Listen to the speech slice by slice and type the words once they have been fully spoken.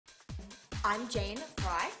I'm Jane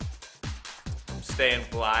Fry. Stan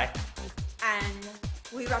Fly. And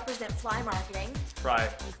we represent Fly Marketing. Fry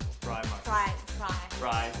Marketing.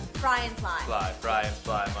 Fry and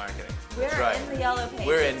Fly Marketing. We're That's right. in the yellow pages.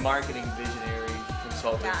 We're in marketing visionary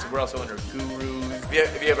consultants. Yeah. We're also under gurus.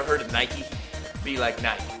 Have you ever heard of Nike? Be like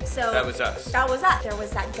Nike. So that was us. That was us. There was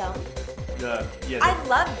that gum. I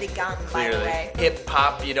love the gum, clearly. by the way. Hip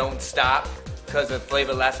hop, you don't stop. Cause the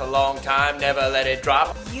flavor lasts a long time, never let it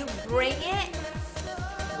drop. You bring it,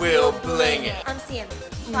 We'll bling it. I'm seeing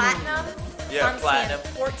platinum. Yeah, I'm platinum.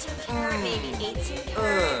 seeing 14 karat, maybe 18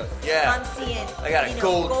 karat. Yeah. I'm seeing I got a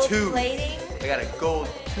gold tooth. plating. I got a gold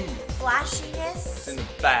tooth. Flashiness. It's in the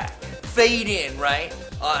back. Fade in, right?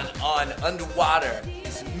 On underwater.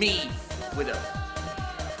 It's me with a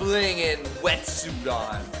blingin' wetsuit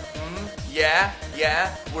on. Yeah?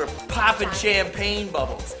 We're popping champagne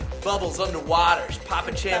bubbles. Bubbles underwater,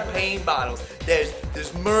 popping champagne bottles. There's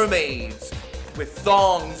mermaids with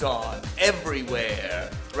thongs on everywhere,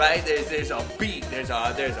 right? There's a beat. There's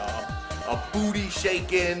a booty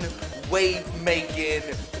shaking, wave making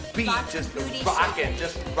beat, just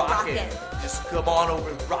rocking. Just come on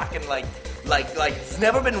over, rocking like it's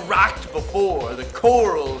never been rocked before. The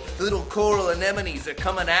little coral anemones are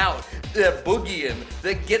coming out. They're boogieing.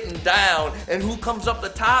 They're getting down, and who comes up the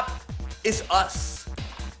top? It's us.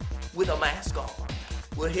 With a mask on.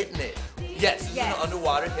 We're hitting it. Yes, this is an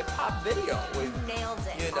underwater hip hop video. You nailed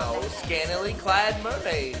it. You know, scantily clad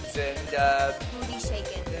mermaids and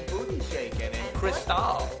booty shaking. And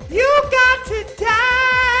Crystal. You got to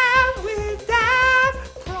die with that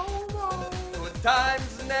promo. When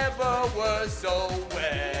times never were so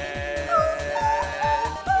wet.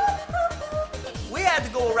 We had to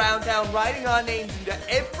go around town writing our names into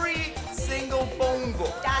every single phone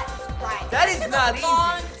book. That's right. That is not easy.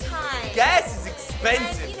 Long time. Gas is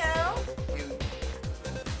expensive. And, you know.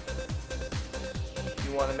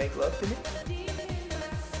 You want to make love to me?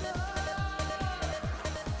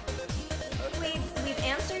 We've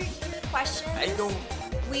answered your questions.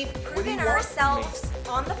 We've proven want ourselves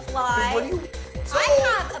on the fly.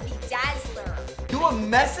 I have a bedazzler. You are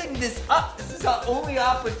messing this up. This is our only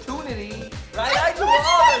opportunity, right? I What?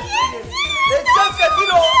 just, you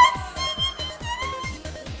know.